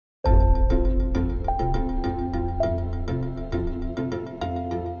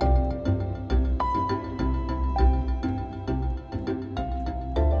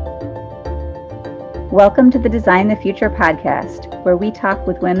Welcome to the Design the Future podcast, where we talk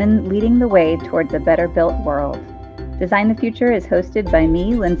with women leading the way towards a better built world. Design the Future is hosted by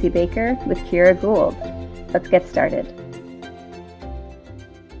me, Lindsay Baker, with Kira Gould. Let's get started.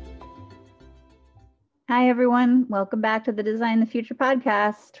 Hi, everyone. Welcome back to the Design the Future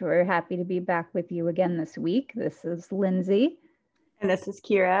podcast. We're happy to be back with you again this week. This is Lindsay. And this is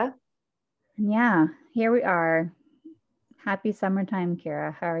Kira. And yeah, here we are. Happy summertime,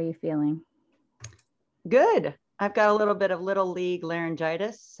 Kira. How are you feeling? Good. I've got a little bit of little league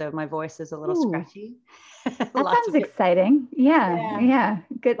laryngitis, so my voice is a little scratchy. That sounds exciting. Yeah.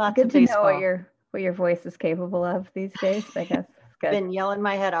 Good to know what your voice is capable of these days, I guess. Good. Been yelling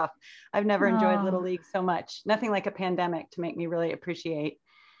my head off. I've never enjoyed little league so much. Nothing like a pandemic to make me really appreciate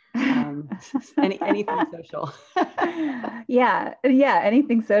anything social.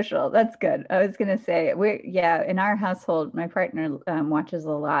 Anything social. That's good. I was gonna say in our household, my partner watches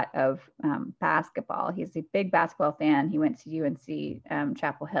a lot of basketball. He's a big basketball fan. He went to UNC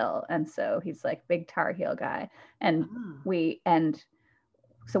Chapel Hill, and so he's like big Tar Heel guy. And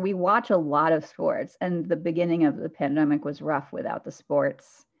so we watch a lot of sports. And the beginning of the pandemic was rough without the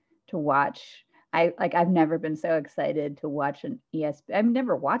sports to watch. I've never been so excited to watch an ESPN. I've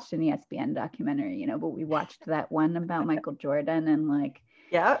never watched an ESPN documentary, but we watched that one about Michael Jordan and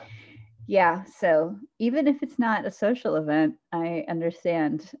So even if it's not a social event, I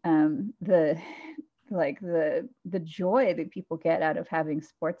understand the joy that people get out of having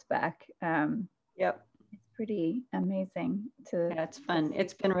sports back. It's pretty amazing it's fun.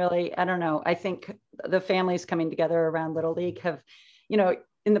 It's been really, I don't know. I think the families coming together around Little League have,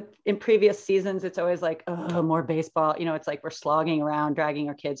 in previous seasons, it's always like, oh, more baseball. It's like we're slogging around, dragging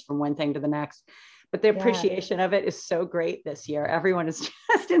our kids from one thing to the next. But the appreciation of it is so great this year. Everyone is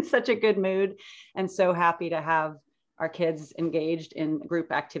just in such a good mood and so happy to have our kids engaged in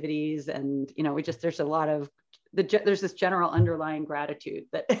group activities. And, there's a lot of, there's this general underlying gratitude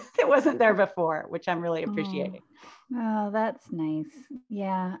that it wasn't there before, which I'm really appreciating. Oh, that's nice.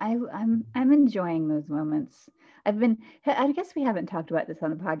 Yeah, I'm enjoying those moments. I guess we haven't talked about this on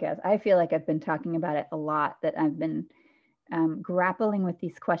the podcast. I feel like I've been talking about it a lot, that I've been grappling with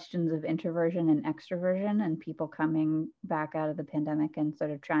these questions of introversion and extroversion and people coming back out of the pandemic and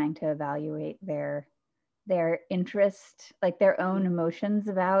sort of trying to evaluate their interest, like their own emotions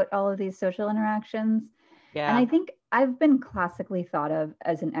about all of these social interactions. Yeah. And I think I've been classically thought of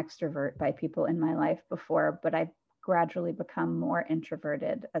as an extrovert by people in my life before, but I've gradually become more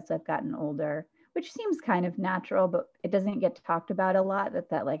introverted as I've gotten older, which seems kind of natural, but it doesn't get talked about a lot,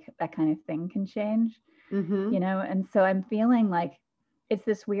 that kind of thing can change, And so I'm feeling like it's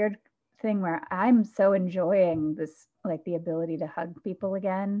this weird thing where I'm so enjoying this, like the ability to hug people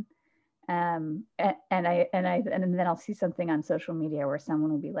again. And then I'll see something on social media where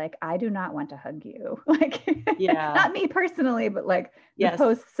someone will be like, I do not want to hug you. Not me personally, but the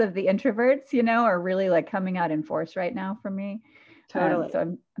posts of the introverts, are really coming out in force right now for me. Totally. So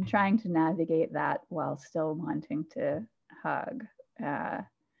I'm trying to navigate that while still wanting to hug.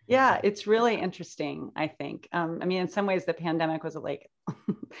 It's really interesting, I think. In some ways the pandemic was a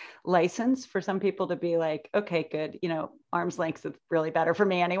license for some people to be like, okay, good, arm's length is really better for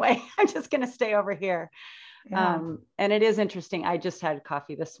me anyway. I'm just going to stay over here. And it is interesting. I just had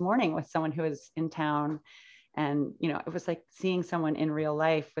coffee this morning with someone who was in town, and it was like seeing someone in real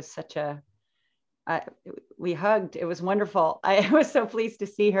life was we hugged. It was wonderful. I was so pleased to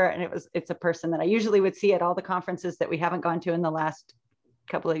see her. And it's a person that I usually would see at all the conferences that we haven't gone to in the last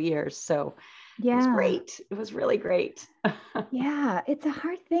couple of years. So it was great. It was really great. Yeah, it's a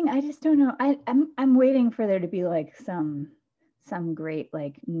hard thing. I just don't know. I'm waiting for there to be some great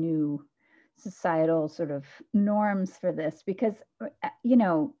new societal sort of norms for this, because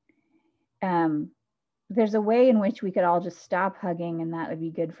there's a way in which we could all just stop hugging and that would be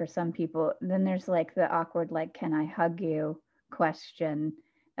good for some people. And then there's the awkward, can I hug you question.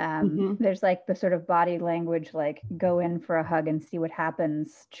 There's the sort of body language, go in for a hug and see what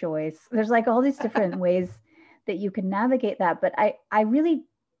happens choice. There's all these different ways that you can navigate that. But I really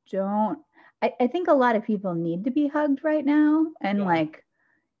don't, I think a lot of people need to be hugged right now. And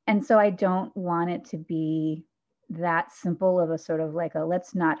and so I don't want it to be that simple of a sort of a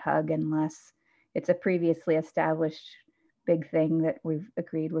let's not hug unless it's a previously established big thing that we've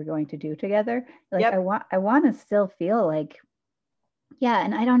agreed we're going to do together. I want to still feel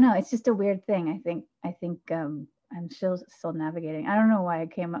and I don't know. It's just a weird thing. I think I'm still navigating. I don't know why I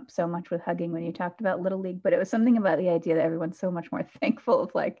came up so much with hugging when you talked about Little League, but it was something about the idea that everyone's so much more thankful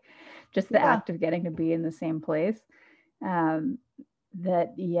of just the act of getting to be in the same place. I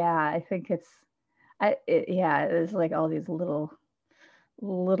think there's all these little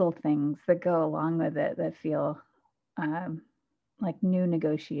little things that go along with it that feel like new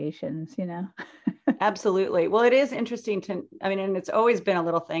negotiations, you know? Absolutely. Well, it is interesting and it's always been a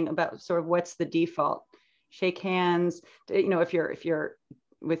little thing about sort of what's the default. Shake hands, if you're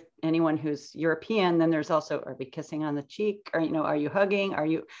with anyone who's European, then there's also, are we kissing on the cheek? Or, are you hugging?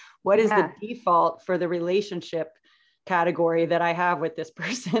 What is the default for the relationship category that I have with this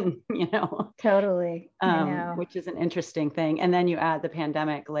person, Totally. Which is an interesting thing. And then you add the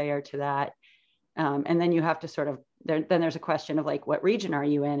pandemic layer to that. And then you have to sort of, then there's a question of like, what region are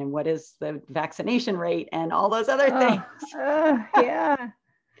you in and what is the vaccination rate and all those other things. Yeah,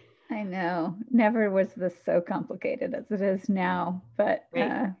 I know. Never was this so complicated as it is now, but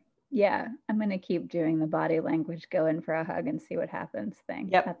yeah, I'm going to keep doing the body language, go in for a hug and see what happens thing.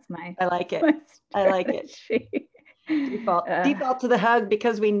 Yep. That's I like it. I like it. Default to the hug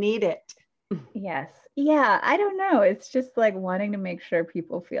because we need it. Yes. Yeah. I don't know. It's just like wanting to make sure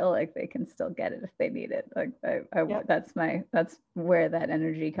people feel like they can still get it if they need it. Like yep. That's where that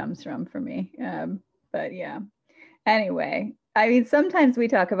energy comes from for me. But yeah. Anyway, I mean, sometimes we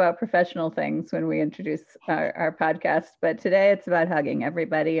talk about professional things when we introduce our podcast, but today it's about hugging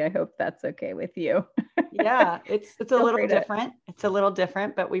everybody. I hope that's okay with you. Yeah, it's a little different. It's a little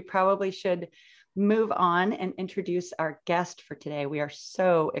different, but we probably should move on and introduce our guest for today. We are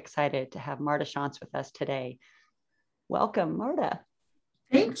so excited to have Marta Shantz with us today. Welcome, Marta.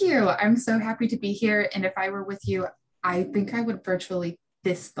 Thank you. I'm so happy to be here. And if I were with you, I think I would virtually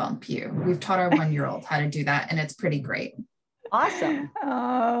fist bump you. We've taught our 1-year-old how to do that, and it's pretty great. Awesome.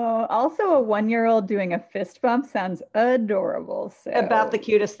 Oh, also a 1-year-old doing a fist bump sounds adorable. So. About the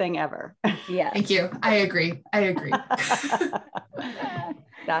cutest thing ever. Yeah. Thank you. I agree.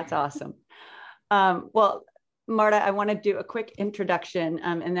 That's awesome. Well, Marta, I want to do a quick introduction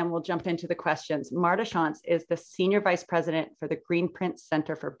and then we'll jump into the questions. Marta Shantz is the Senior Vice President for the Greenprint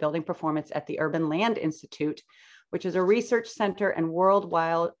Center for Building Performance at the Urban Land Institute, which is a research center and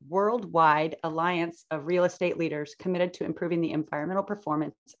worldwide alliance of real estate leaders committed to improving the environmental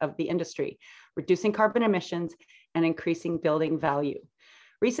performance of the industry, reducing carbon emissions, and increasing building value.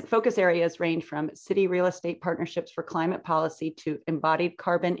 Recent focus areas range from city real estate partnerships for climate policy to embodied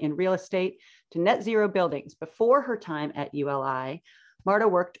carbon in real estate to net zero buildings. Before her time at ULI, Marta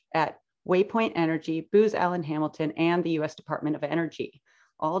worked at Waypoint Energy, Booz Allen Hamilton, and the US Department of Energy.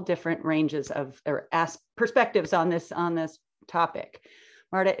 All different ranges of perspectives on this topic.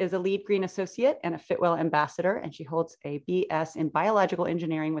 Marta is a LEED Green Associate and a Fitwel Ambassador, and she holds a BS in Biological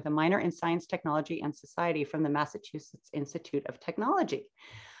Engineering with a minor in Science, Technology, and Society from the Massachusetts Institute of Technology.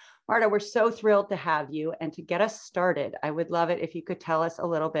 Marta, we're so thrilled to have you, and to get us started, I would love it if you could tell us a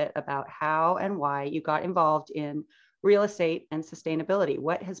little bit about how and why you got involved in real estate and sustainability.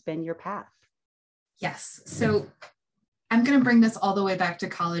 What has been your path? Yes, so I'm going to bring this all the way back to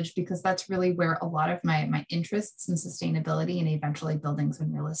college because that's really where a lot of my interests in sustainability and eventually buildings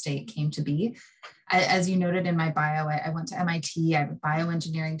and real estate came to be. As you noted in my bio, I went to MIT, I have a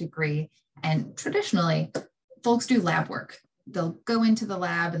bioengineering degree, and traditionally folks do lab work. They'll go into the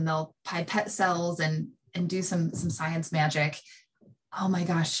lab and they'll pipette cells and do some science magic. Oh my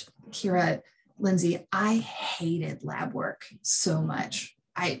gosh, Kira, Lindsay, I hated lab work so much.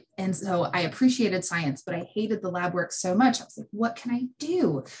 So I appreciated science, but I hated the lab work so much. I was like, what can I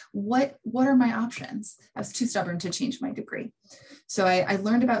do? What are my options? I was too stubborn to change my degree. So I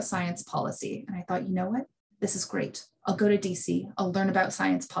learned about science policy and I thought, you know what? This is great. I'll go to DC. I'll learn about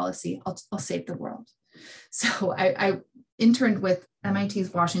science policy. I'll save the world. So I interned with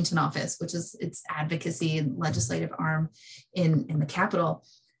MIT's Washington office, which is its advocacy and legislative arm in the Capitol.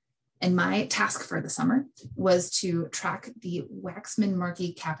 And my task for the summer was to track the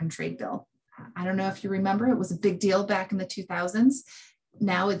Waxman-Markey cap and trade bill. I don't know if you remember, it was a big deal back in the 2000s.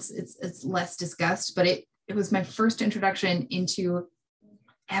 Now it's less discussed, but it was my first introduction into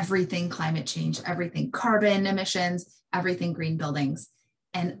everything climate change, everything carbon emissions, everything green buildings.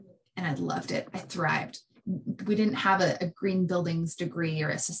 And I loved it. I thrived. We didn't have a green buildings degree or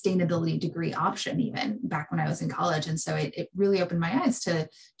a sustainability degree option even back when I was in college. And so it really opened my eyes to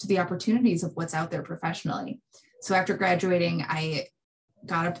the opportunities of what's out there professionally. So after graduating, I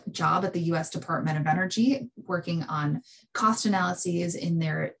got a job at the US Department of Energy working on cost analyses in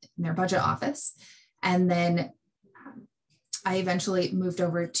their budget office. And then I eventually moved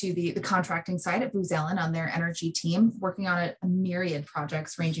over to the contracting side at Booz Allen on their energy team, working on a myriad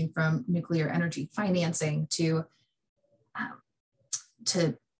projects ranging from nuclear energy financing to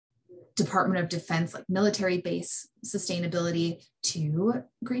Department of Defense, like military base sustainability, to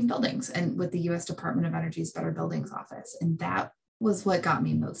green buildings, and with the US Department of Energy's Better Buildings Office. And that was what got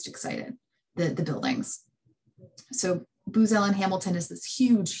me most excited, the buildings. So Booz Allen Hamilton is this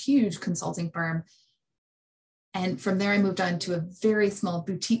huge, huge consulting firm. And from there, I moved on to a very small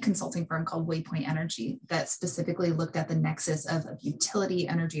boutique consulting firm called Waypoint Energy that specifically looked at the nexus of utility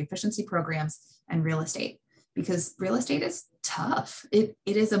energy efficiency programs and real estate, because real estate is tough. It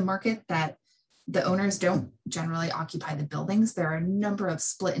is a market that the owners don't generally occupy the buildings. There are a number of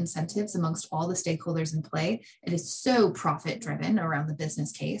split incentives amongst all the stakeholders in play. It is so profit driven around the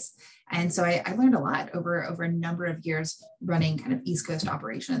business case. And so I learned a lot over a number of years running kind of East Coast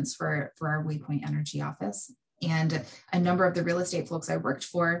operations for our Waypoint Energy office. And a number of the real estate folks I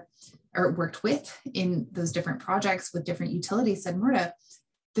worked with in those different projects with different utilities said, Marta,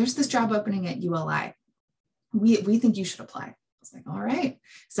 there's this job opening at ULI. We think you should apply. I was like, all right.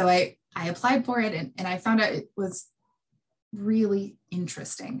 So I applied for it and I found out it was really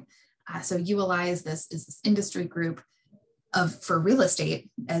interesting. So ULI is this industry group for real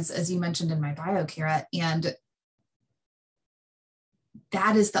estate, as you mentioned in my bio, Kara, and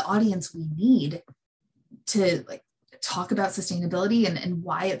that is the audience we need to like talk about sustainability and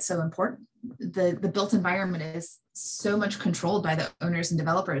why it's so important. The built environment is so much controlled by the owners and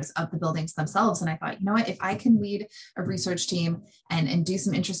developers of the buildings themselves. And I thought, you know what, if I can lead a research team and do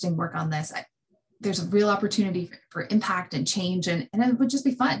some interesting work on this, there's a real opportunity for impact and change, and it would just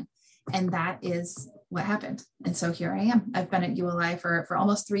be fun. And that is what happened. And so here I am. I've been at ULI for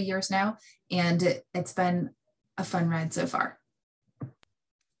almost 3 years now, and it's been a fun ride so far.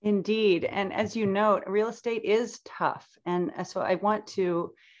 Indeed. And as you note, real estate is tough. And so I want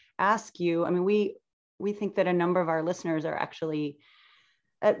to ask you, I mean, we think that a number of our listeners are actually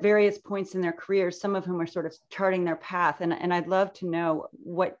at various points in their careers, some of whom are sort of charting their path. And I'd love to know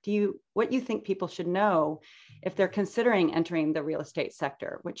what you think people should know if they're considering entering the real estate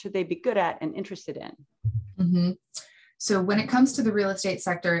sector. What should they be good at and interested in? Mm-hmm. So when it comes to the real estate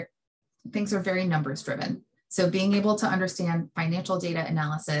sector, things are very numbers driven. So being able to understand financial data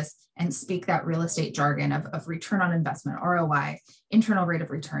analysis and speak that real estate jargon of return on investment, ROI, internal rate of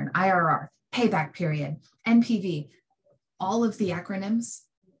return, IRR, payback period, NPV, all of the acronyms,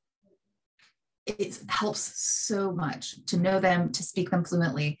 it helps so much to know them, to speak them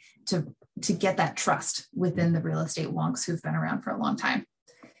fluently, to get that trust within the real estate wonks who've been around for a long time.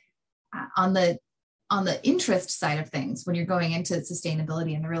 On the interest side of things, when you're going into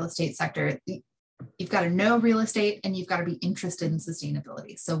sustainability in the real estate sector, you've got to know real estate and you've got to be interested in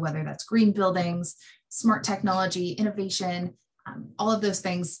sustainability. So whether that's green buildings, smart technology, innovation, all of those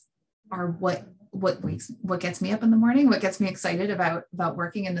things are what gets me up in the morning, what gets me excited about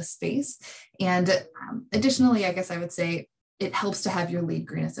working in this space. And additionally, I guess I would say it helps to have your LEED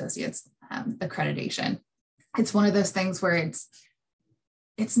Green Associates accreditation. It's one of those things where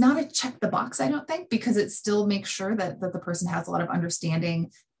it's not a check the box, I don't think, because it still makes sure that the person has a lot of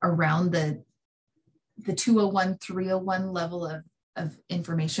understanding around the 201, 301 level of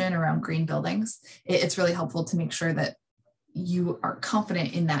information around green buildings. It's really helpful to make sure that you are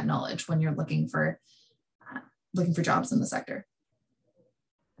confident in that knowledge when you're looking for jobs in the sector.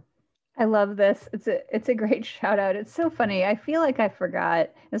 I love this. It's a great shout out. It's so funny. I feel like I forgot,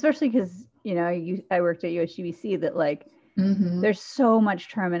 especially because, I worked at USGBC, that like, there's so much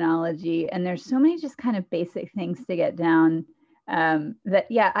terminology and there's so many just kind of basic things to get down that,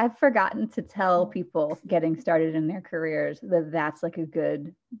 yeah, I've forgotten to tell people getting started in their careers that that's like a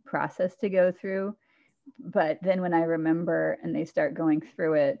good process to go through. But then when I remember and they start going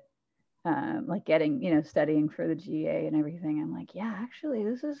through it, like getting, studying for the GA and everything, I'm like, yeah, actually,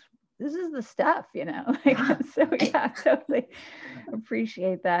 this is the stuff, like, so yeah, totally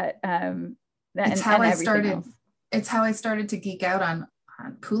appreciate that. It's how I started to geek out on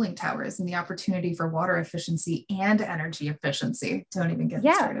cooling towers and the opportunity for water efficiency and energy efficiency. Don't even get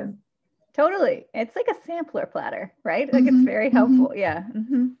me started. Totally. It's like a sampler platter, right? Like it's very helpful. Yeah.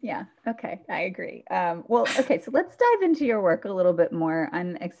 Yeah. Okay. I agree. Well, okay. So let's dive into your work a little bit more.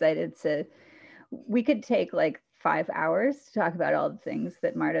 I'm excited we could take like 5 hours to talk about all the things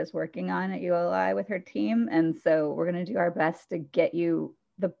that Marta's working on at ULI with her team. And so we're going to do our best to get you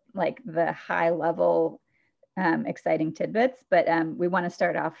the high level exciting tidbits. But we want to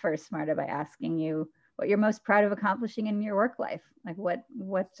start off first, Marta, by asking you what you're most proud of accomplishing in your work life. Like what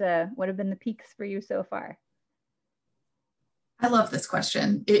have been the peaks for you so far? I love this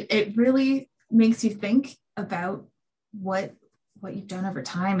question. It really makes you think about what you've done over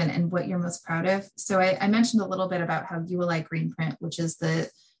time and what you're most proud of. So I mentioned a little bit about how ULI Greenprint, which is the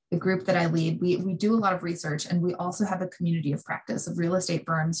group that I lead, we do a lot of research, and we also have a community of practice of real estate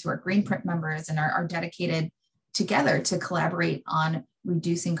firms who are Greenprint members and are dedicated together to collaborate on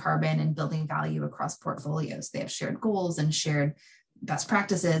reducing carbon and building value across portfolios. They have shared goals and shared best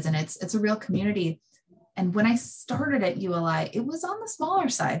practices, and it's a real community. And when I started at ULI, it was on the smaller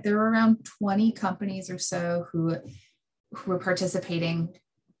side. There were around 20 companies or so who were participating.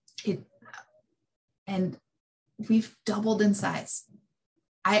 And we've doubled in size.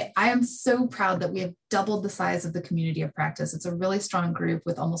 I am so proud that we have doubled the size of the community of practice. It's a really strong group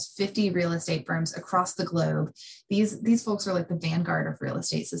with almost 50 real estate firms across the globe. These folks are like the vanguard of real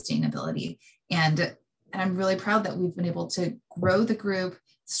estate sustainability. And I'm really proud that we've been able to grow the group,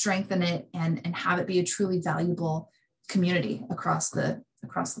 strengthen it, and have it be a truly valuable community across the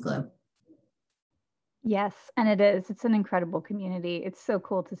globe. Yes, and it is. It's an incredible community. It's so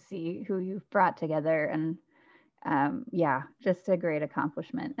cool to see who you've brought together, and yeah, just a great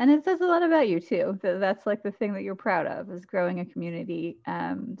accomplishment. And it says a lot about you too. That's like the thing that you're proud of, is growing a community.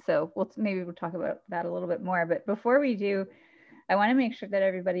 So maybe we'll talk about that a little bit more. But before we do, I want to make sure that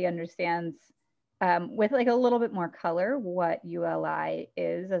everybody understands with like a little bit more color what ULI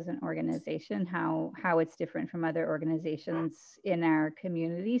is as an organization, how it's different from other organizations in our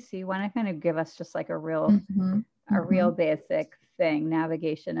community. So you want to kind of give us just like a real basic thing,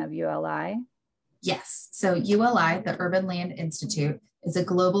 navigation of ULI. Yes. So ULI, the Urban Land Institute, is a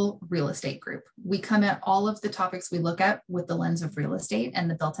global real estate group. We come at all of the topics we look at with the lens of real estate and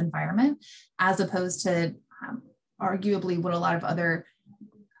the built environment, as opposed to arguably what a lot of other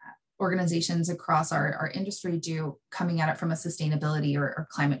organizations across our industry do, coming at it from a sustainability or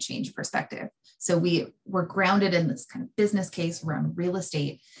climate change perspective. So we're grounded in this kind of business case around real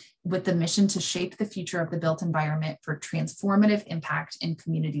estate with the mission to shape the future of the built environment for transformative impact in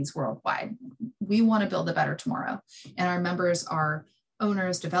communities worldwide. We want to build a better tomorrow. And our members are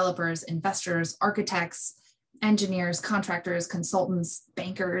owners, developers, investors, architects, engineers, contractors, consultants,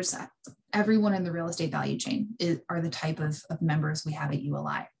 bankers. Everyone in the real estate value chain are the type of members we have at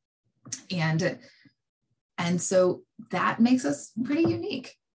ULI. And so that makes us pretty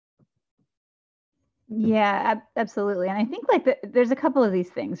unique. Yeah, absolutely. And I think like there's a couple of these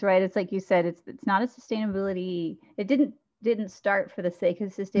things, right? It's like you said, it's not a sustainability. It didn't start for the sake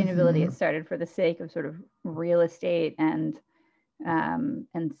of sustainability. It started for the sake of sort of real estate and all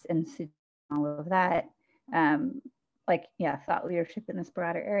of that. Like, yeah, thought leadership in this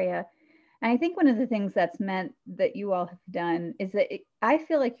broader area. And I think one of the things that's meant that you all have done is that I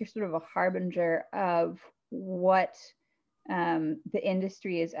feel like you're sort of a harbinger of what the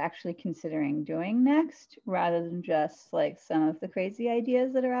industry is actually considering doing next, rather than just like some of the crazy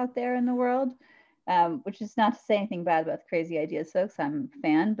ideas that are out there in the world, which is not to say anything bad about the crazy ideas, folks. I'm a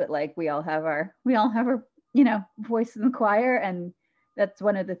fan, but like we all have our voice in the choir, and that's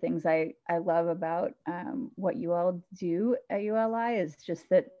one of the things I love about what you all do at ULI, is just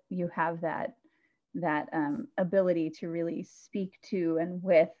that you have that ability to really speak to and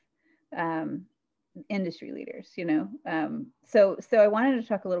with industry leaders, so I wanted to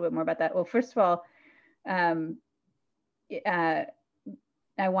talk a little bit more about that. Well, first of all, I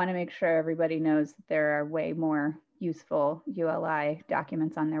want to make sure everybody knows that there are way more useful ULI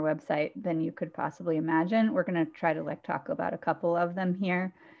documents on their website than you could possibly imagine. We're going to try to talk about a couple of them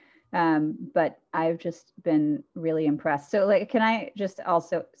here, but I've just been really impressed. So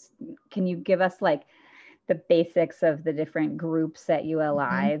can you give us like the basics of the different groups at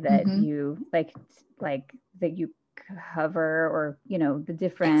ULI that you like that you cover, or the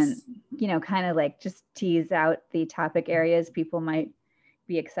different kind of like just tease out the topic areas people might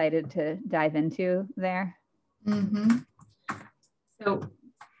be excited to dive into there? So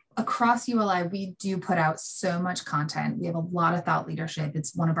across ULI, we do put out so much content. We have a lot of thought leadership.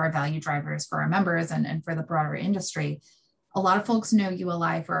 It's one of our value drivers for our members and for the broader industry. A lot of folks know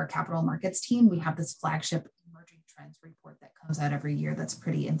ULI for our capital markets team. We have this flagship emerging trends report that comes out every year that's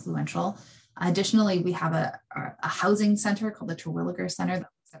pretty influential. Additionally, we have a housing center called the Terwilliger Center that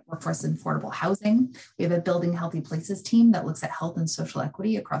looks at workforce and affordable housing. We have a building healthy places team that looks at health and social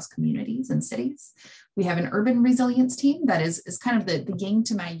equity across communities and cities. We have an urban resilience team that is kind of the yin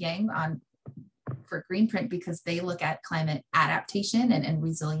to my yang for Greenprint, because they look at climate adaptation and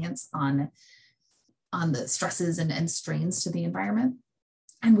resilience on the stresses and strains to the environment.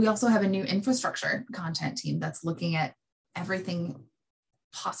 And we also have a new infrastructure content team that's looking at everything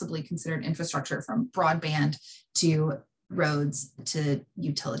possibly considered infrastructure, from broadband to roads to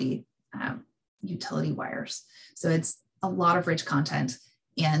utility wires. So it's a lot of rich content.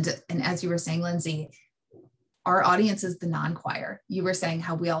 And as you were saying, Lindsay, our audience is the non-choir. You were saying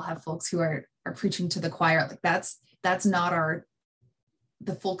how we all have folks who are preaching to the choir. Like that's not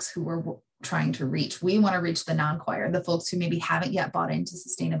the folks who we're trying to reach. We want to reach the non-choir, the folks who maybe haven't yet bought into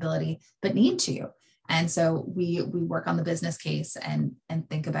sustainability, but need to. And so we work on the business case and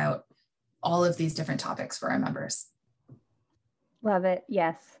think about all of these different topics for our members. Love it.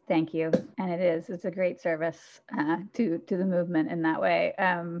 Yes, thank you. And it's a great service to the movement in that way.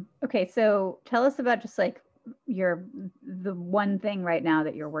 Okay, so tell us about just like the one thing right now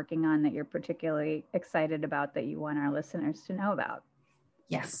that you're working on that you're particularly excited about that you want our listeners to know about.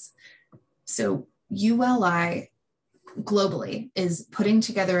 Yes. So ULI globally is putting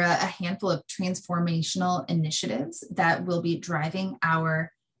together a handful of transformational initiatives that will be driving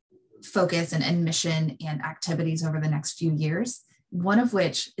our focus and mission and activities over the next few years. One of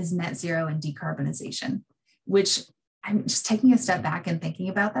which is net zero and decarbonization, which I'm just taking a step back and thinking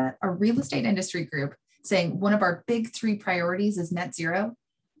about that. Our real estate industry group saying one of our big 3 priorities is net zero.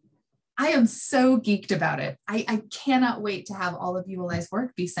 I am so geeked about it. I cannot wait to have all of ULI's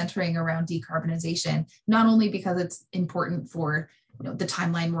work be centering around decarbonization, not only because it's important for the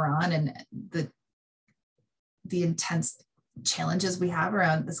timeline we're on and the intense challenges we have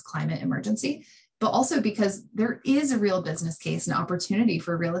around this climate emergency, but also because there is a real business case and opportunity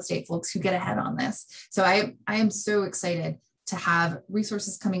for real estate folks who get ahead on this. So I am so excited to have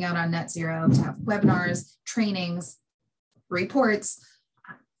resources coming out on net zero, to have webinars, trainings, reports,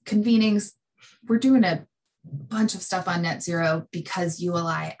 convenings. We're doing a bunch of stuff on net zero because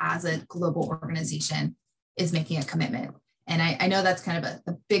ULI as a global organization is making a commitment. And I know that's kind of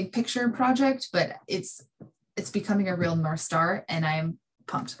a big picture project, but it's becoming a real North Star, and I'm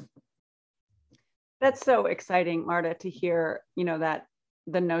pumped. That's so exciting, Marta, to hear, that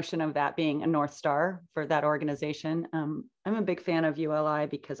the notion of that being a North Star for that organization. I'm a big fan of ULI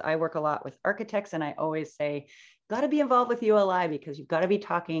because I work a lot with architects, and I always say, got to be involved with ULI because you've got to be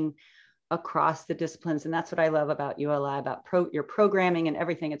talking across the disciplines. And that's what I love about ULI, about your programming and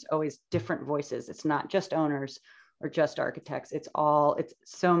everything. It's always different voices. It's not just owners or just architects. It's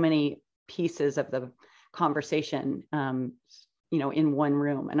so many pieces of the conversation, in one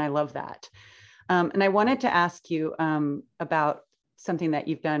room. And I love that. And I wanted to ask you about something that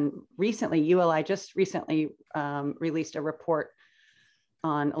you've done recently. ULI just recently released a report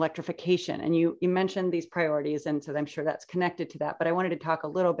on electrification. And you mentioned these priorities, and so I'm sure that's connected to that. But I wanted to talk a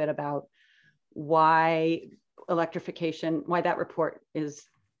little bit about why electrification, why that report is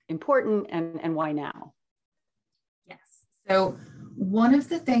important and why now. Yes. So one of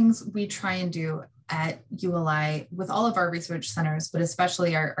the things we try and do at ULI with all of our research centers, but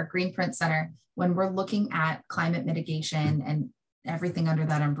especially our Greenprint Center, when we're looking at climate mitigation and everything under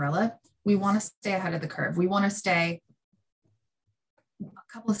that umbrella, we want to stay ahead of the curve. We want to stay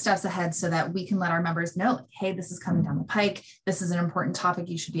a couple of steps ahead so that we can let our members know, hey, this is coming down the pike. This is an important topic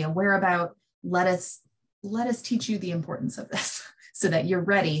you should be aware about. Let us teach you the importance of this so that you're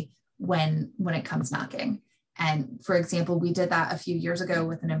ready when it comes knocking. And for example, we did that a few years ago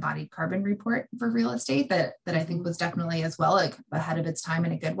with an embodied carbon report for real estate that I think was definitely as well like ahead of its time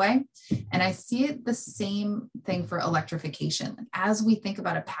in a good way. And I see it the same thing for electrification. As we think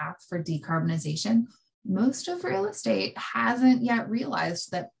about a path for decarbonization, most of real estate hasn't yet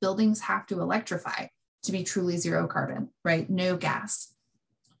realized that buildings have to electrify to be truly zero carbon, right? No gas.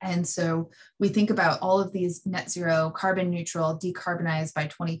 And so we think about all of these net zero, carbon neutral, decarbonized by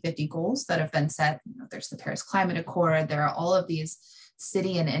 2050 goals that have been set. There's the Paris Climate Accord. There are all of these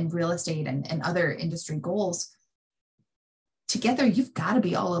city and real estate and other industry goals. To get there, you've got to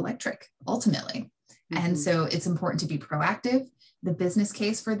be all electric ultimately. Mm-hmm. And so it's important to be proactive. The business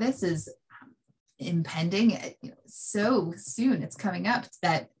case for this is impending so soon. It's coming up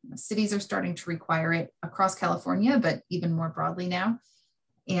that cities are starting to require it across California, but even more broadly now.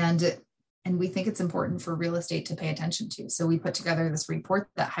 And we think it's important for real estate to pay attention to. So we put together this report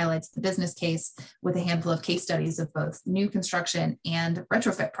that highlights the business case with a handful of case studies of both new construction and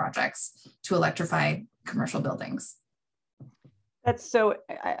retrofit projects to electrify commercial buildings. That's so,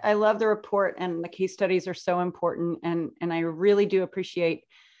 I love the report, and the case studies are so important. And I really do appreciate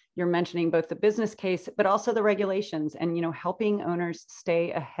you're mentioning both the business case, but also the regulations and, helping owners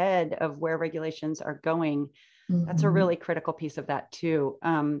stay ahead of where regulations are going. Mm-hmm. That's a really critical piece of that too.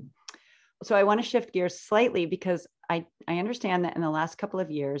 So I want to shift gears slightly because I understand that in the last couple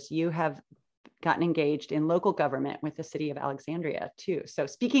of years, you have gotten engaged in local government with the city of Alexandria too. So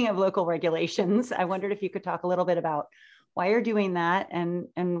speaking of local regulations, I wondered if you could talk a little bit about why you're doing that and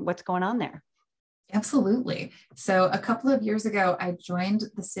what's going on there. Absolutely. So a couple of years ago, I joined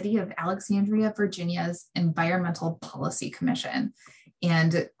the city of Alexandria, Virginia's Environmental Policy Commission.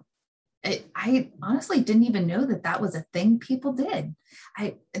 And I honestly didn't even know that was a thing people did.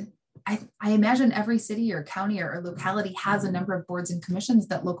 I imagine every city or county or locality has a number of boards and commissions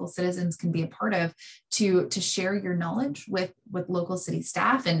that local citizens can be a part of to share your knowledge with local city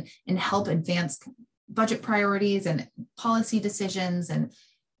staff and help advance budget priorities and policy decisions and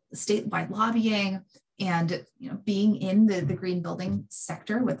statewide lobbying. And being in the green building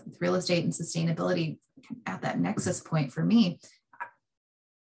sector with real estate and sustainability at that nexus point for me,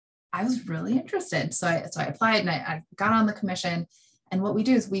 I was really interested. So I applied and I got on the commission. And what we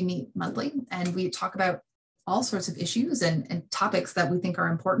do is we meet monthly and we talk about all sorts of issues and topics that we think are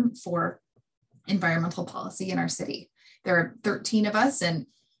important for environmental policy in our city. There are 13 of us, and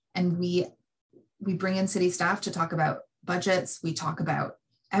we bring in city staff to talk about budgets. We talk about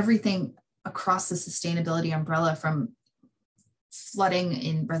everything across the sustainability umbrella, from flooding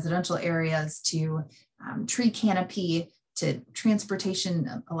in residential areas to tree canopy, to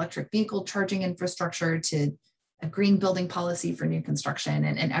transportation, electric vehicle charging infrastructure, to a green building policy for new construction,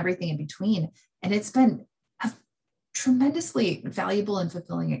 and everything in between. And it's been a tremendously valuable and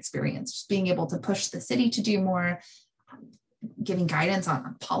fulfilling experience, just being able to push the city to do more, giving guidance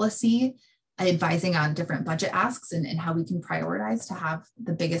on policy, advising on different budget asks and how we can prioritize to have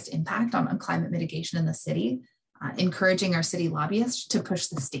the biggest impact on climate mitigation in the city, encouraging our city lobbyists to push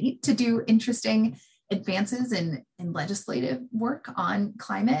the state to do interesting advances in legislative work on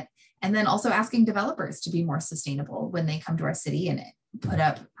climate, and then also asking developers to be more sustainable when they come to our city and put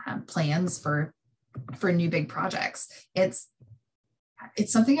up plans for new big projects. It's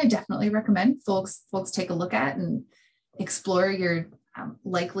something I definitely recommend folks take a look at and explore your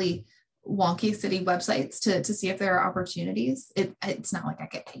likely wonky city websites to see if there are opportunities. It's not like I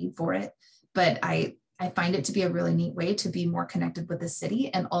get paid for it, but I find it to be a really neat way to be more connected with the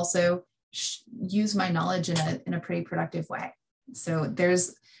city and also use my knowledge in a pretty productive way. So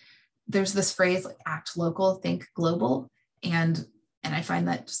there's this phrase like act local, think global, and I find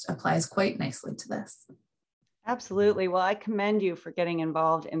that just applies quite nicely to this. Absolutely. Well, I commend you for getting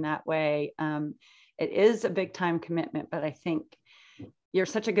involved in that way. It is a big time commitment, but I think you're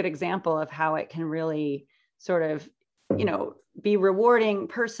such a good example of how it can really sort of, be rewarding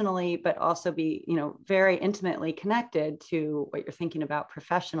personally, but also be, very intimately connected to what you're thinking about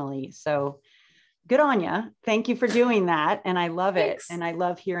professionally. So good on you. Thank you for doing that. And I love it. Thanks. And I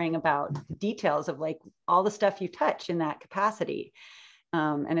love hearing about the details of like all the stuff you touch in that capacity.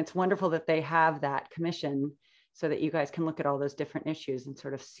 And it's wonderful that they have that commission so that you guys can look at all those different issues and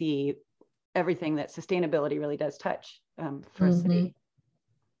sort of see everything that sustainability really does touch for a city.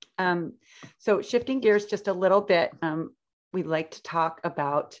 So shifting gears just a little bit, we'd like to talk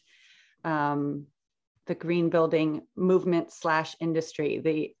about the green building movement /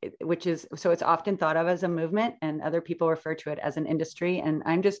 industry, which is, so it's often thought of as a movement and other people refer to it as an industry. And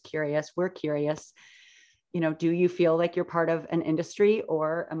I'm just curious, we're curious, do you feel like you're part of an industry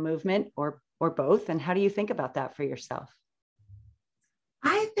or a movement or both? And how do you think about that for yourself?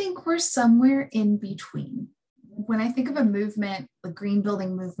 I think we're somewhere in between. When I think of a movement, the green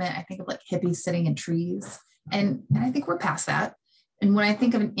building movement, I think of like hippies sitting in trees. And I think we're past that. And when I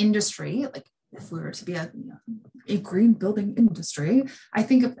think of an industry, like if we were to be a green building industry, I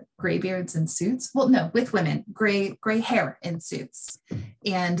think of graybeards in suits. Well, no, with women, gray hair in suits.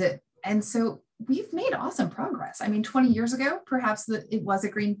 And so we've made awesome progress. I mean, 20 years ago, perhaps it was a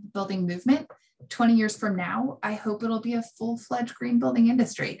green building movement. 20 years from now, I hope it'll be a full-fledged green building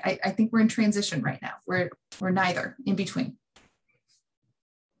industry. I think we're in transition right now. We're neither, in between.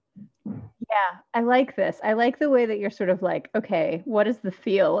 Yeah, I like this. I like the way that you're sort of like, okay, what is the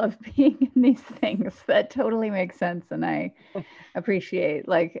feel of being in these things? That totally makes sense. And I appreciate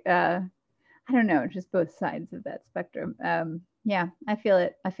I don't know, just both sides of that spectrum. Yeah, I feel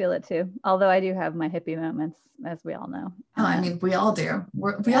it. I feel it too. Although I do have my hippie moments, as we all know. Oh, I mean, we all do.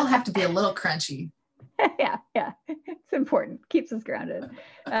 We all have to be a little crunchy. Yeah. It's important. Keeps us grounded.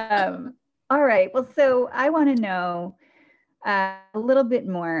 All right. Well, so I want to know a little bit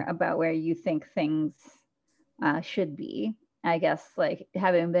more about where you think things should be. I guess, like,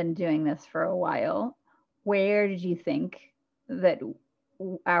 having been doing this for a while, where did you think that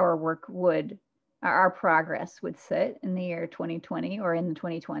our progress would sit in the year 2020 or in the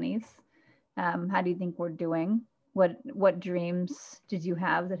 2020s? How do you think we're doing? What dreams did you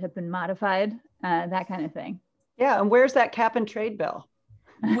have that have been modified? That kind of thing. Yeah, and where's that cap and trade bill?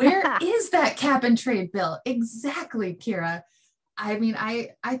 Where is that cap and trade bill? Exactly, Kira. I mean,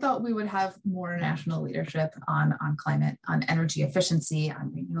 I thought we would have more national leadership on climate, on energy efficiency,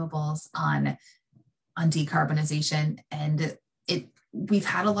 on renewables, on decarbonization. And we've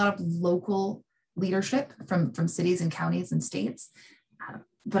had a lot of local leadership from cities and counties and states.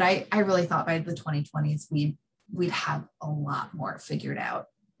 But I really thought by the 2020s, we'd have a lot more figured out.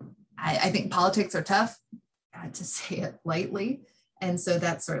 I think politics are tough, to say it lightly. And so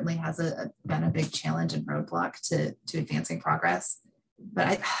that certainly has been a big challenge and roadblock to advancing progress.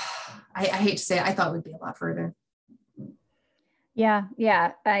 But I hate to say it, I thought we'd be a lot further. Yeah,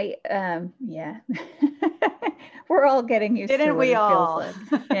 yeah. Yeah. We're all getting used to Didn't what we it all?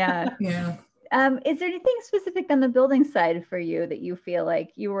 feels like. Yeah. Yeah. Is there anything specific on the building side for you that you feel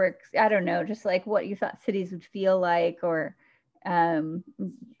like you were, I don't know, just like what you thought cities would feel like, or, um,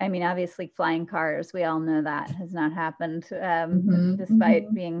 I mean, obviously flying cars, we all know that has not happened,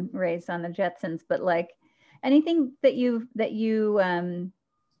 despite being raised on the Jetsons, but like anything that you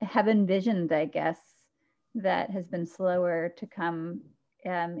have envisioned, I guess, that has been slower to come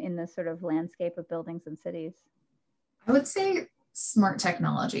in the sort of landscape of buildings and cities? I would say smart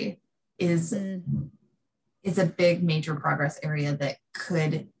technology is a big major progress area that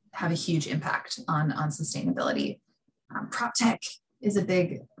could have a huge impact on sustainability. Prop tech is a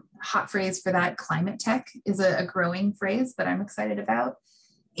big hot phrase for that. Climate tech is a growing phrase that I'm excited about.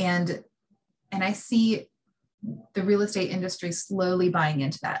 And I see the real estate industry slowly buying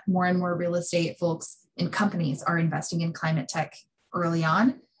into that. More and more real estate folks and companies are investing in climate tech early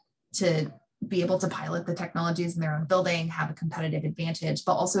on to be able to pilot the technologies in their own building, have a competitive advantage,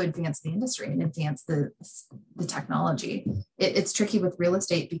 but also advance the industry and advance the technology. It's tricky with real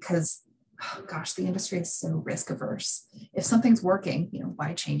estate because, oh gosh, the industry is so risk averse. If something's working,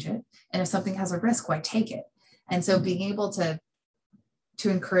 why change it? And if something has a risk, why take it? And so being able to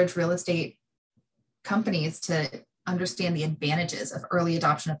encourage real estate companies to understand the advantages of early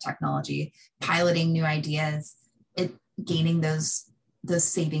adoption of technology, piloting new ideas, gaining those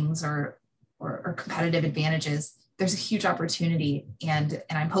savings or competitive advantages, there's a huge opportunity. And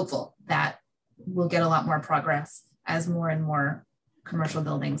I'm hopeful that we'll get a lot more progress as more and more commercial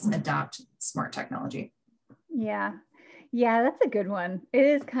buildings adopt smart technology. Yeah. Yeah, that's a good one. It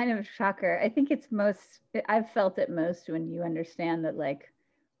is kind of a shocker. I think I've felt it most when you understand that like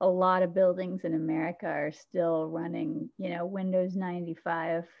a lot of buildings in America are still running, Windows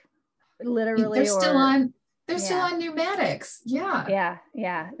 95, literally. They're still on pneumatics. Yeah.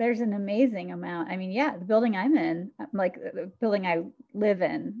 Yeah. There's an amazing amount. I mean, yeah, the building I'm in, like the building I live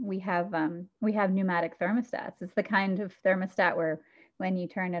in, we have pneumatic thermostats. It's the kind of thermostat where when you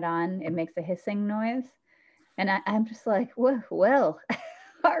turn it on, it makes a hissing noise. And I'm just like, well,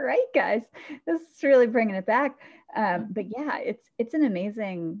 all right, guys, this is really bringing it back. But yeah, it is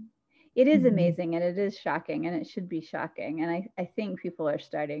amazing, and it is shocking, and it should be shocking. And I think people are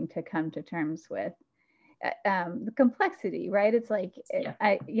starting to come to terms with the complexity, right? It's like,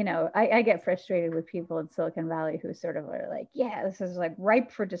 I get frustrated with people in Silicon Valley who sort of are like, yeah, this is like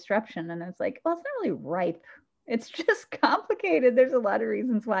ripe for disruption. And it's like, well, it's not really ripe. It's just complicated. There's a lot of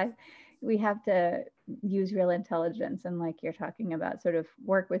reasons why we have to use real intelligence and, like you're talking about, sort of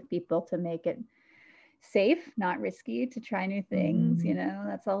work with people to make it safe, not risky, to try new things.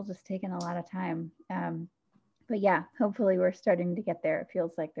 That's all just taken a lot of time. But yeah, hopefully we're starting to get there. It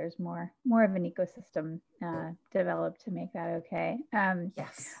feels like there's more of an ecosystem developed to make that okay.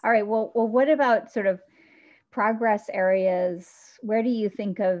 Yes. All right. Well, what about sort of progress areas? Where do you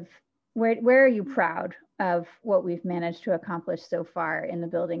think of where are you proud of what we've managed to accomplish so far in the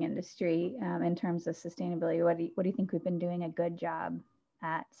building industry in terms of sustainability? What do you think we've been doing a good job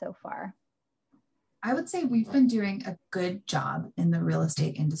at so far? I would say we've been doing a good job in the real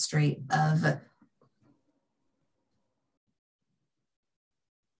estate industry of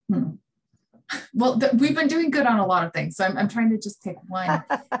we've been doing good on a lot of things. So I'm trying to just pick one.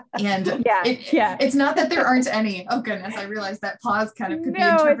 And it's not that there aren't any. Oh goodness, I realized that pause kind of could be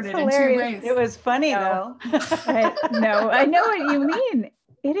interpreted in two ways. It was funny though. No, I know what you mean.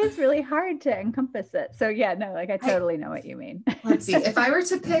 It is really hard to encompass it. So yeah, no, like I totally know what you mean. Let's see. If I were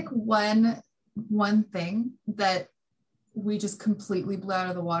to pick one thing that we just completely blew out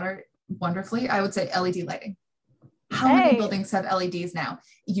of the water wonderfully, I would say LED lighting. How many buildings have LEDs now?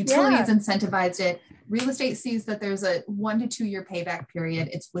 Utilities incentivized it. Real estate sees that there's a 1 to 2 year payback period.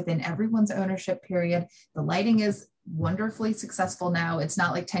 It's within everyone's ownership period. The lighting is wonderfully successful now. It's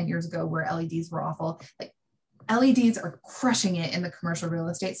not like 10 years ago where LEDs were awful. Like LEDs are crushing it in the commercial real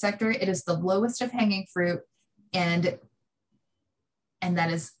estate sector. It is the lowest of hanging fruit, and that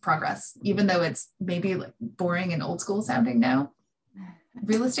is progress, even though it's maybe like boring and old school sounding now.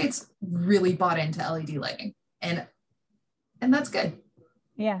 Real estate's really bought into LED lighting, and that's good.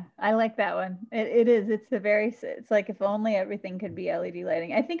 Yeah, I like that one. It is. It's like if only everything could be LED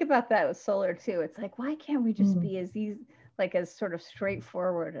lighting. I think about that with solar too. It's like, why can't we just be as sort of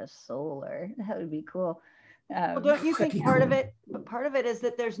straightforward as solar? That would be cool. Well, don't you think part of it is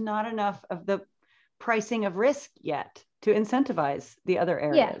that there's not enough of the pricing of risk yet to incentivize the other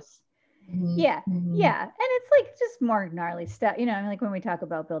areas? Yeah. And it's like just more gnarly stuff. Like when we talk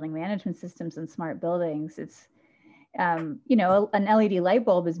about building management systems and smart buildings, it's an LED light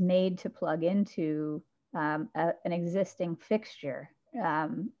bulb is made to plug into an existing fixture.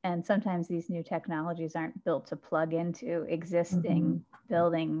 And sometimes these new technologies aren't built to plug into existing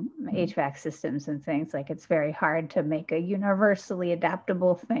building HVAC systems and things. Like it's very hard to make a universally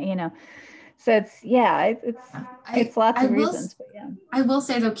adaptable thing, you know. So it's lots of reasons. But yeah. I will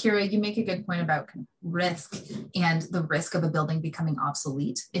say though, Kira, you make a good point about risk and the risk of a building becoming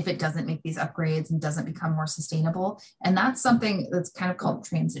obsolete if it doesn't make these upgrades and doesn't become more sustainable. And that's something that's kind of called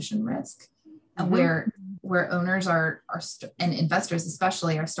transition risk, where owners and investors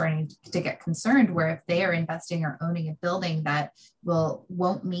especially are starting to get concerned, where if they are investing or owning a building that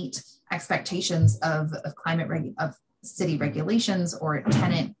won't meet expectations of city regulations or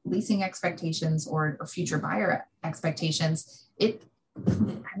tenant leasing expectations or future buyer expectations, it's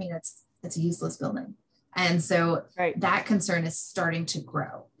a useless building. And so that concern is starting to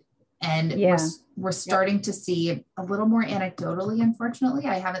grow. And we're starting to see a little more anecdotally, unfortunately.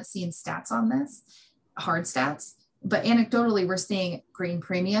 I haven't seen stats on this, hard stats, but anecdotally, we're seeing green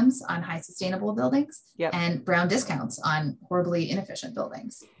premiums on high sustainable buildings and brown discounts on horribly inefficient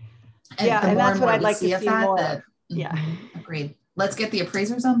buildings. And and that's what I'd like to see more. Agreed. Let's get the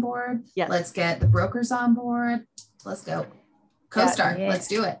appraisers on board. Yes. Let's get the brokers on board. Let's go. CoStar. Let's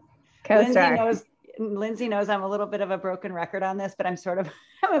do it. Lindsay knows I'm a little bit of a broken record on this, but I'm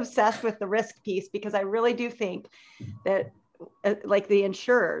obsessed with the risk piece, because I really do think that like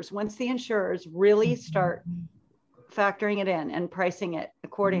once the insurers really start factoring it in and pricing it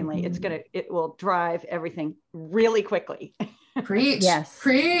accordingly, it will drive everything really quickly. Preach. Yes.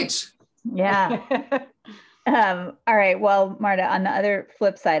 Preach. Yeah. All right. Well, Marta, on the other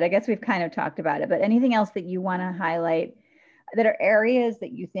flip side, I guess we've kind of talked about it, but anything else that you want to highlight that are areas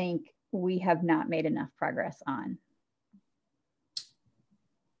that you think we have not made enough progress on?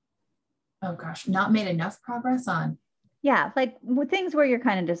 Oh gosh, not made enough progress on. Yeah, like things where you're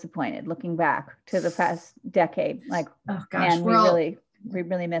kind of disappointed looking back to the past decade. Like, oh gosh, man, we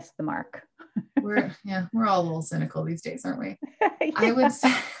really missed the mark. We're all a little cynical these days, aren't we? I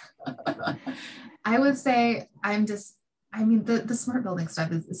would say the smart building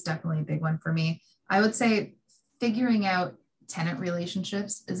stuff is definitely a big one for me. I would say figuring out tenant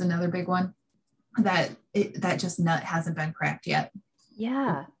relationships is another big one that just hasn't been cracked yet.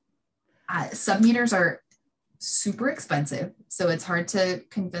 Yeah. Submeters are super expensive. So it's hard to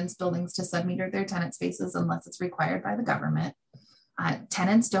convince buildings to submeter their tenant spaces unless it's required by the government.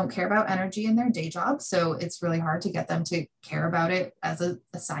 Tenants don't care about energy in their day job. So it's really hard to get them to care about it as a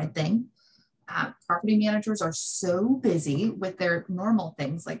side thing. Property managers are so busy with their normal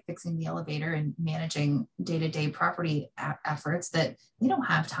things like fixing the elevator and managing day-to-day property efforts that they don't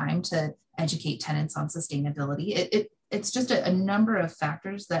have time to educate tenants on sustainability. It's just a number of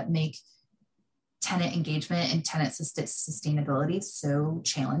factors that make tenant engagement and tenant sustainability so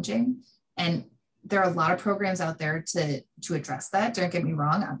challenging. And there are a lot of programs out there to address that. Don't get me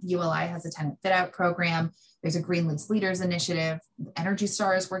wrong. ULI has a tenant fit out program. There's a Green Lease Leaders initiative. Energy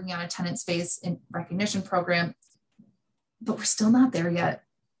Star is working on a tenant space and recognition program, but we're still not there yet.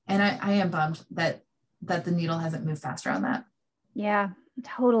 And I am bummed that the needle hasn't moved faster on that. Yeah,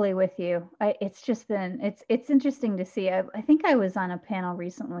 totally with you. It's just been, it's interesting to see. I think I was on a panel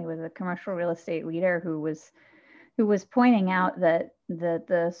recently with a commercial real estate leader who was pointing out that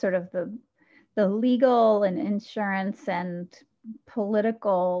the sort of the legal and insurance and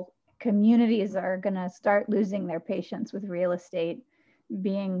political communities are going to start losing their patience with real estate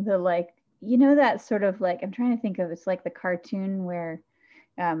being that sort of like, I'm trying to think of, it's like the cartoon where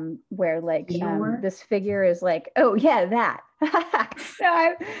this figure is like, oh yeah, that. No,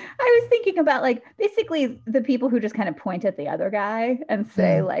 I was thinking about like basically the people who just kind of point at the other guy and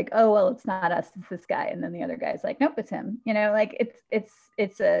say like, oh, well, it's not us, it's this guy. And then the other guy's like, nope, it's him. You know, like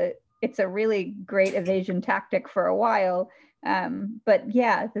it's a really great evasion tactic for a while. But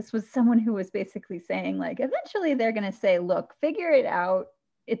yeah, this was someone who was basically saying like, eventually they're going to say, look, figure it out.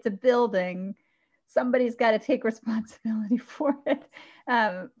 It's a building. Somebody's got to take responsibility for it.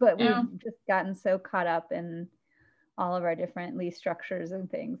 But we've just gotten so caught up in all of our different lease structures and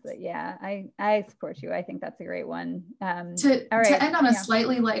things that, yeah, I support you. I think that's a great one. To end on a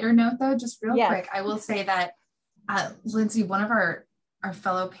slightly lighter note though, just real quick, I will say that Lindsay, one of our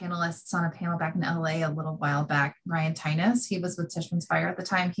fellow panelists on a panel back in LA a little while back, Ryan Tynes, he was with Tishman's Fire at the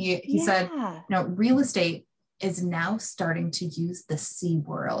time. He said, real estate is now starting to use the C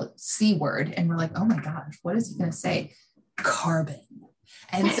word. And we're like, oh my gosh, what is he going to say? Carbon.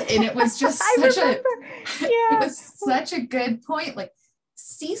 And it was just such a good point. Like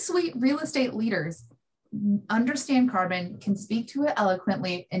C-suite real estate leaders understand carbon, can speak to it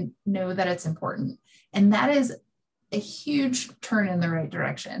eloquently and know that it's important. And that is a huge turn in the right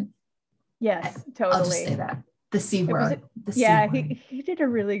direction. Yes, I'll just totally. say that. The C word. Yeah, he did a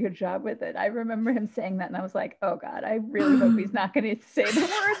really good job with it. I remember him saying that and I was like, oh God, I really hope he's not going to say the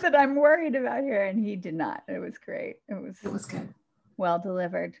word that I'm worried about here. And he did not. It was great. It was good. Well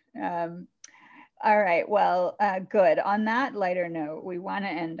delivered. All right. Well, good. On that lighter note, we want to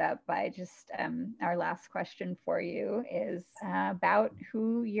end up by just our last question for you is about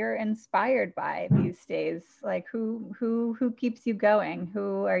who you're inspired by these days. Like who keeps you going?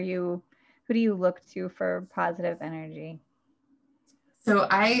 Who do you look to for positive energy? So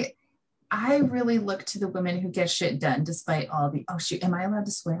I really look to the women who get shit done despite all the, oh shoot, am I allowed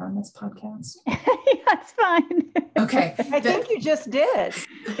to swear on this podcast? Yeah, it's fine. Okay. I think you just did.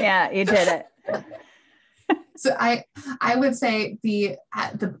 Yeah, you did it. So I would say the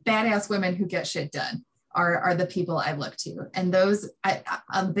badass women who get shit done are the people I look to. And those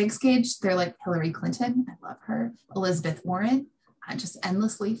on the big stage, they're like Hillary Clinton. I love her. Elizabeth Warren, just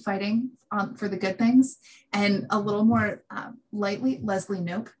endlessly fighting for the good things. And a little more lightly, Leslie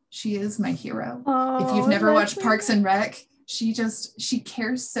Knope. She is my hero. Oh, if you've never watched Parks and Rec, she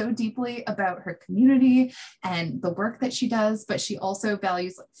cares so deeply about her community and the work that she does, but she also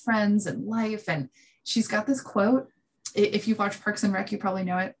values like friends and life. And she's got this quote. If you watch Parks and Rec, you probably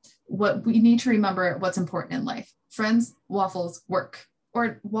know it. What we need to remember, what's important in life: friends, waffles, work,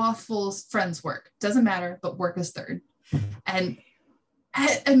 or waffles, friends, work. Doesn't matter, but work is third. And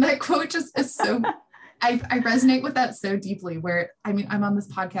that quote just is so, I resonate with that so deeply, where, I mean, I'm on this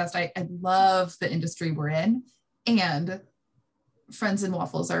podcast. I love the industry we're in, and friends and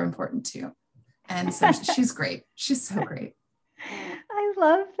waffles are important too. And so she's great. She's so great. I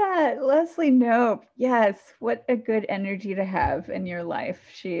love that. Leslie Knope. Yes. What a good energy to have in your life.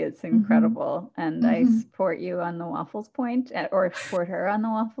 She is incredible. And I support you on the waffles point, or support her on the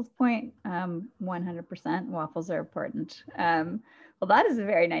waffles point. 100%. Waffles are important. Well, that is a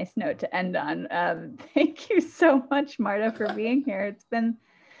very nice note to end on. Thank you so much, Marta, for being here. It's been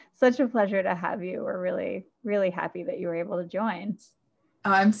such a pleasure to have you. We're really, really happy that you were able to join.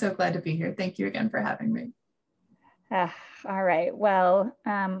 Oh, I'm so glad to be here. Thank you again for having me. All right. Well,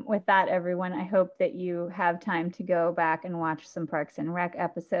 with that, everyone, I hope that you have time to go back and watch some Parks and Rec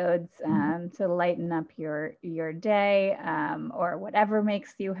episodes to lighten up your day or whatever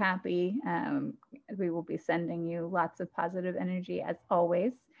makes you happy. We will be sending you lots of positive energy as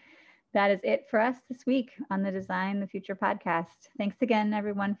always. That is it for us this week on the Design the Future podcast. Thanks again,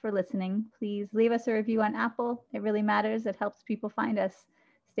 everyone, for listening. Please leave us a review on Apple. It really matters. It helps people find us.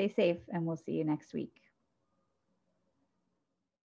 Stay safe, and we'll see you next week.